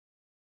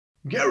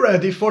Get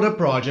ready for the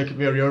project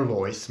where your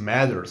voice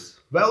matters.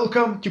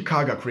 Welcome to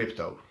CAGA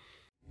Crypto.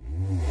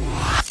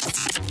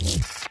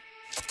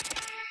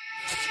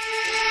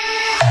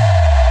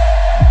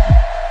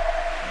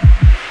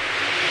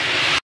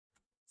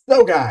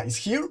 So guys,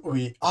 here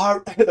we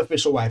are at the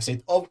official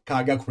website of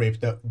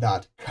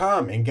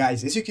CAGAcrypto.com, and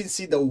guys, as you can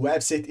see, the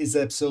website is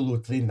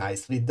absolutely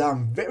nicely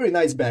done. Very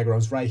nice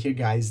backgrounds right here,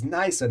 guys,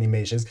 nice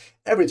animations,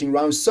 everything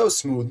runs so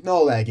smooth,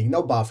 no lagging,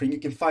 no buffering. You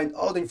can find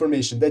all the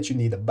information that you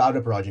need about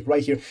the project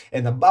right here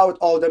and about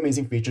all the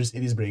amazing features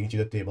it is bringing to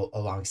the table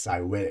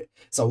alongside with it.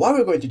 So what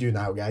we're going to do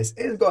now, guys,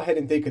 is go ahead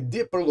and take a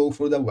deeper look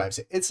through the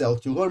website itself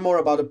to learn more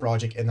about the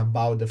project and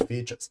about the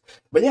features.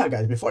 But yeah,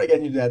 guys, before I get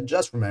into that,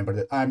 just remember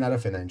that I'm not a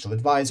financial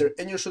advisor,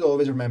 and you should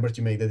always remember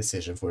to make the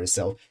decision for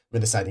yourself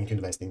when deciding to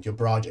invest into a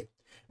project.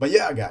 But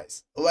yeah,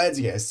 guys, let's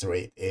get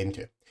straight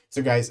into it.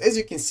 So guys, as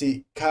you can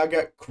see,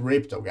 CAGA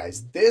Crypto,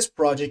 guys, this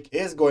project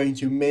is going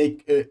to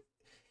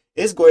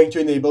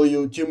enable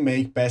you to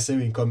make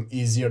passive income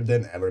easier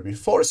than ever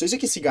before. So as you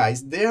can see,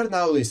 guys, they are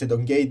now listed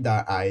on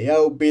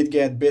Gate.io,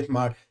 BitGet,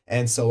 Bitmart,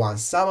 and so on.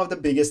 Some of the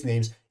biggest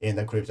names in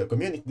the crypto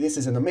community. This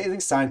is an amazing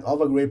sign of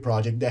a great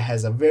project that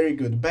has a very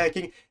good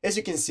backing. As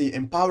you can see,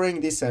 empowering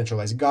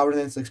decentralized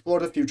governance,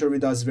 explore the future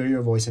with us where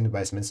your voice and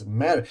investments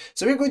matter.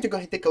 So we're going to go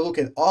ahead and take a look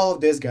at all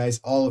of this,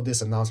 guys, all of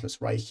these announcements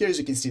right here. As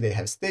you can see, they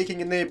have staking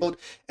enabled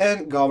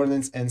and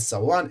governance and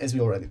so on, as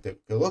we already took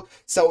a look.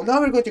 So now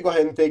we're going to go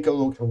ahead and take a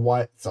look at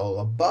what it's all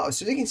about.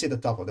 So you can see at the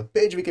top of the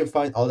page, we can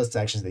find all the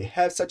sections they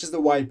have, such as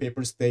the white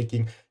paper,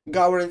 staking,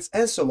 governance,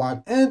 and so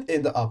on. And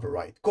in the upper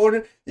right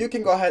corner, you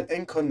can go ahead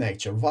and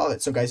connect your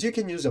wallet. So guys, you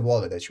can use a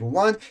wallet that you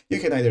want. You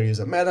can either use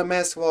a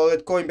MetaMask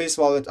wallet, CoinBase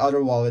wallet,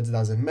 other wallets,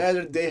 doesn't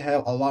matter. They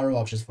have a lot of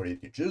options for you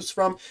to choose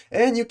from,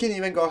 and you can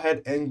even go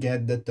ahead and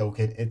get the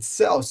token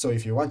itself. So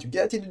if you want to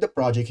get into the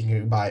project, you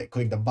can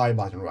click the buy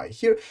button right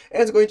here,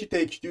 and it's going to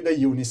take you to the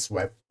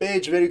Uniswap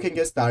page where you can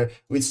get started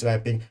with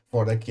swapping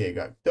for the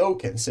CAGA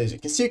token. So as you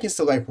can see, you can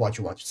select what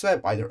you want to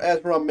swap, either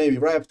Ethereum, maybe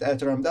wrapped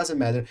Ethereum, doesn't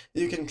matter.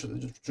 You can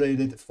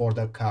trade it for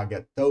the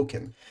CAGA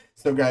token.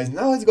 So guys,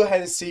 now let's go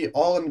ahead and see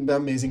all of the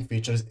amazing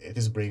features it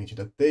is bringing to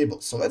the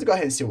table. So let's go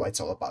ahead and see what it's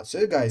all about.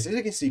 So guys, as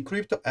you can see,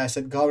 Crypto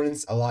Asset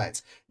Governance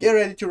Alliance. Get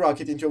ready to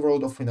rocket into a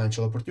world of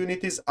financial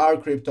opportunities. Our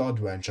crypto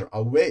adventure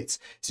awaits.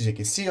 So as you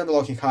can see,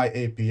 unlocking high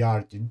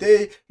APR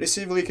today,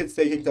 receive liquid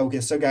staking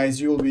tokens. So guys,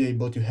 you will be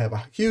able to have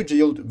a huge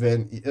yield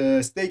when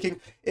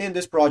staking in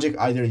this project,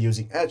 either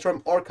using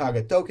Ethereum or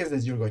CAGA tokens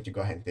that you're going to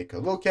go ahead and take a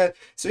look at.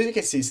 So as you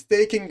can see,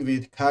 staking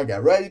with CAGA,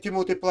 ready to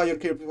multiply your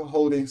crypto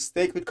holdings,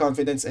 stake with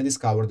confidence, and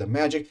discover the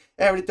magic.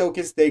 Every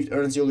token staked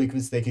earns you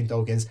liquid staking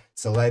tokens.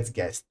 So let's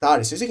get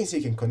started. So as you can see,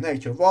 you can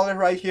connect your wallet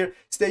right here,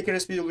 stake your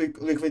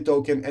liquid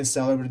token, and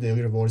celebrate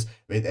daily rewards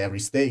with every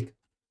stake.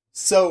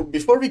 So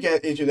before we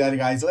get into that,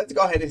 guys, let's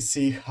go ahead and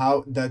see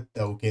how the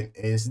token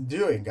is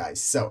doing,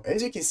 guys. So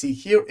as you can see,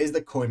 here is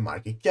the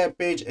CoinMarketCap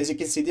page. As you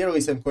can see, they're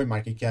listed on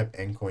CoinMarketCap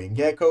and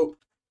CoinGecko.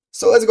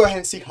 So let's go ahead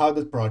and see how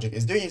the project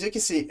is doing. As you can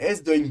see, it's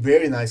doing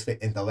very nicely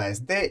in the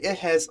last day. It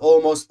has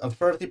almost a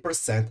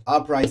 30%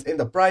 uprise in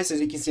the price.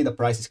 As you can see, the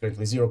price is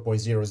currently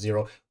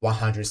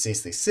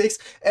 0.00166.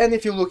 And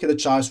if you look at the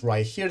charts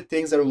right here,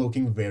 things are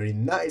looking very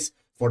nice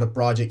for the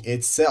project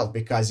itself,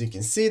 because you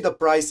can see the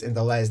price in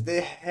the last day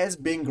has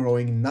been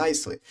growing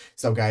nicely.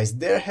 So guys,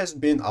 there has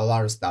been a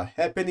lot of stuff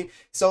happening.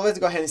 So let's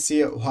go ahead and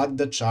see what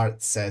the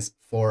chart says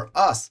for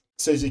us.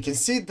 So as you can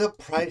see, the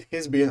price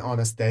has been on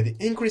a steady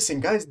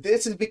increasing, guys.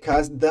 This is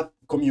because the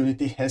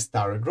community has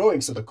started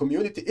growing. So the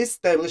community is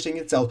establishing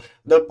itself.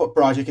 The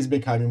project is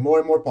becoming more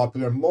and more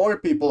popular. More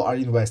people are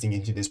investing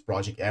into this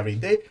project every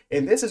day,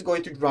 and this is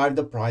going to drive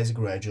the price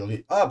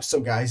gradually up. So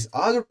guys,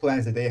 other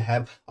plans that they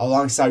have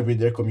alongside with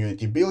their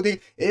community building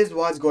is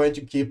what's going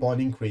to keep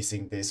on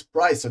increasing this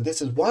price. So this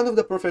is one of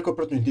the perfect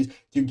opportunities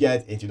to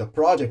get into the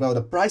project. Well,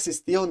 the price is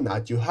still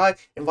not too high,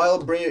 and while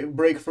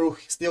breakthrough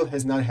still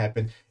has not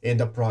happened in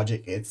the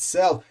project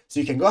itself. So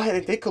you can go ahead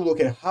and take a look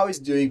at how it's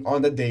doing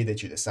on the day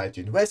that you decide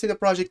to invest in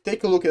the project.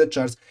 Take a look at the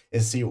charts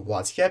and see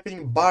what's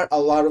happening. But a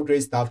lot of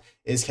great stuff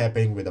is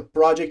happening with the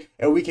project,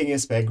 and we can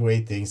expect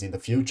great things in the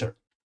future.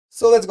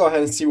 So let's go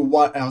ahead and see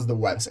what else the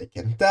website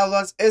can tell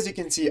us. As you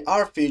can see,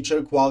 our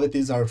feature quality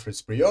is our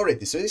first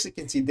priority. So as you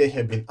can see, they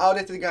have been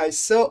audited, guys.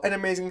 So an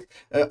amazing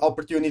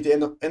opportunity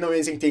and an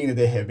amazing thing that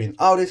they have been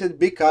audited,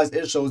 because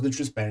it shows the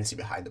transparency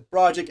behind the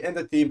project, and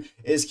the team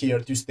is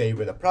here to stay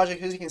with the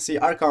project. As you can see,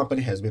 our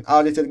company has been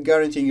audited,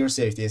 guaranteeing your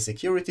safety and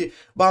security.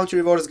 Bounty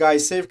rewards,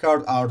 guys,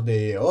 safeguard our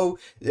DAO.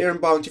 They earn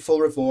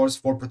bountiful rewards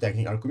for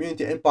protecting our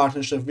community and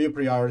partnership. We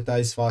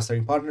prioritize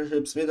fostering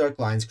partnerships with our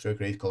clients to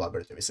create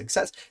collaborative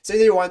success. So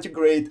they want want to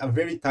create a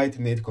very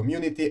tight-knit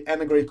community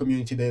and a great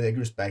community that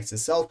respects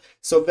itself.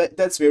 So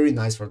that's very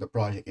nice for the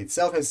project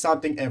itself and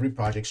something every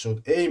project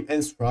should aim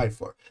and strive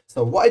for.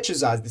 So why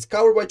choose us?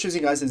 Discover why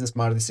choosing us is a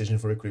smart decision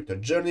for your crypto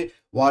journey.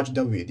 Watch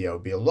the video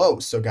below.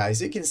 So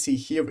guys, you can see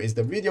here is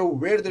the video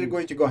where they're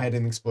going to go ahead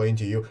and explain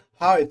to you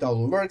how it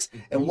all works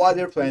and what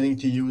they're planning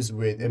to use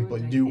with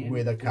and do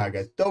with a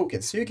CAGA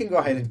token. So you can go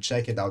ahead and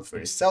check it out for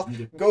yourself.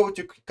 Go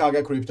to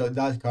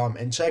CAGAcrypto.com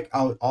and check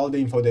out all the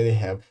info that they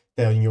have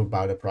telling you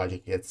about the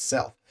project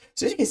itself.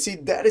 So as you can see,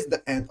 that is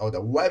the end of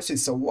the website.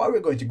 So what we're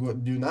going to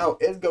do now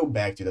is go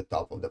back to the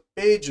top of the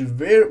page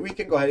where we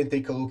can go ahead and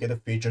take a look at the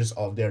features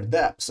of their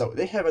dApps. So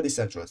they have a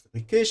decentralized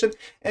application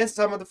and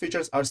some of the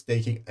features are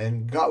staking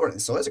and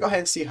governance. So let's go ahead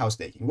and see how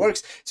staking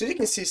works. So you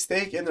can see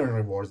stake and earn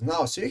rewards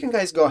now. So you can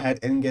guys go ahead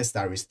and get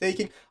started with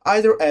staking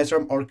either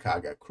Ethereum or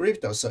CAGA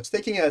crypto. So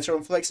staking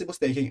Ethereum, flexible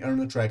staking, earn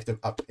attractive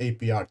up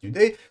APR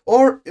today,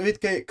 or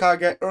with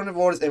CAGA, earn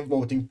rewards and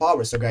voting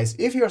power. So guys,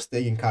 if you're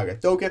staking CAGA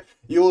token,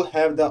 you will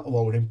have the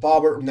voting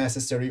power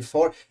necessary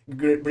for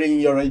bringing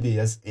your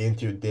ideas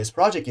into this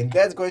project, and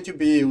that's going to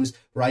be used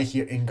right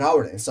here in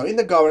governance. So in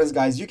the governance,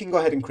 guys, you can go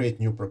ahead and create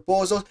new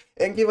proposals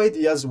and give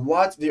ideas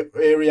what the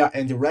area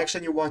and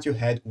direction you want to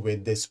head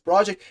with this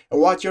project and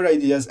what your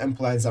ideas and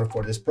plans are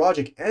for this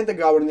project, and the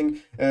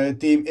governing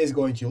team is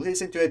going to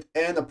listen to it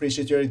and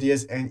appreciate your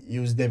ideas and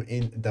use them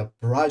in the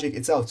project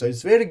itself. So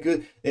it's very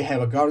good they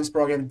have a governance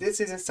program. This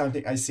isn't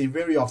something I see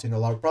very often in a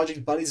lot of projects,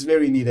 but it's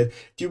very needed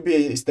to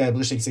be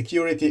establishing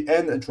security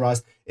and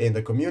trust in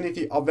the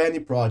community of any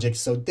project.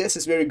 So this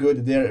is very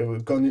good. They're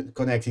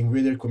connecting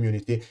with their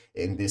community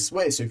in this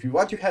way. So if you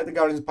want to have the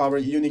governance power,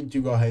 you need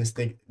to go ahead and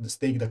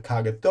stake the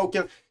CAGA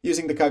token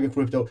using the CAGA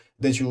crypto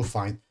that you will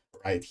find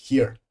right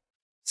here.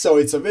 So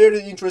it's a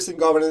very interesting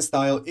governance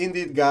style.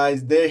 Indeed,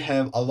 guys, they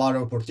have a lot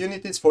of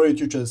opportunities for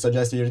you to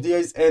suggest your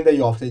ideas, and they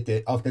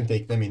often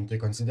take them into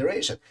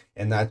consideration.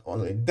 And not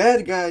only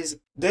that, guys,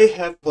 they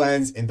have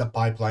plans in the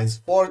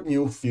pipelines for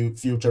new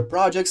future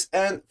projects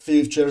and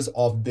features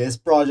of this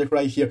project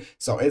right here.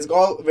 So it's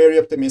all very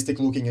optimistic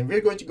looking, and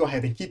we're going to go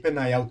ahead and keep an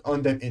eye out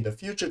on them in the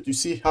future to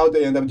see how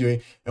they end up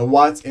doing and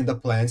what's in the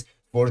plans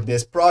for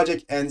this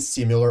project and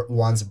similar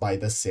ones by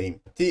the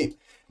same team.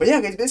 But yeah,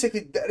 guys,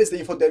 basically that is the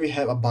info that we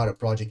have about the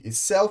project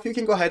itself. You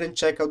can go ahead and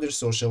check out their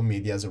social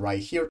medias right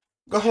here.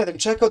 Go ahead and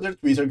check out their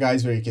Twitter,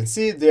 guys, where you can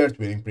see they're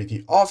tweeting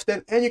pretty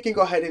often, and you can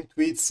go ahead and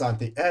tweet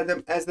something at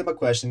them, ask them a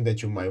question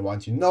that you might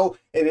want to know,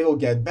 and they will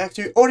get back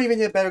to you. Or even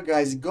yet better,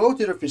 guys, go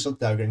to their official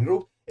Telegram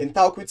group and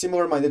talk with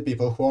similar-minded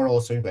people who are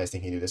also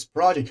investing into this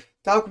project.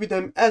 Talk with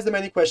them, ask them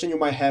any question you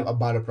might have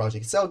about the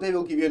project itself. They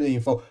will give you the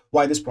info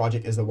why this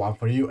project is the one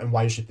for you and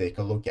why you should take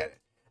a look at it.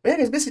 But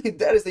anyways, basically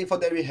that is the info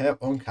that we have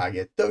on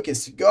CAGA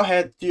tokens. Go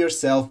ahead to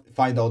yourself,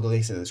 find all the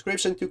links in the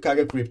description to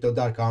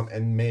CAGAcrypto.com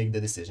and make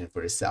the decision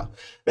for yourself.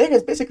 But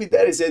anyways, basically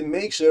that is it.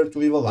 Make sure to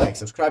leave a like,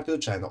 subscribe to the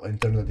channel, and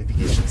turn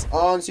notifications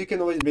on so you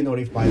can always be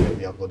notified when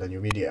we upload a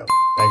new video.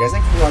 Alright guys,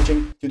 thanks for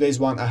watching today's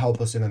one. I hope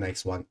to see you in the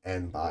next one,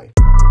 and bye.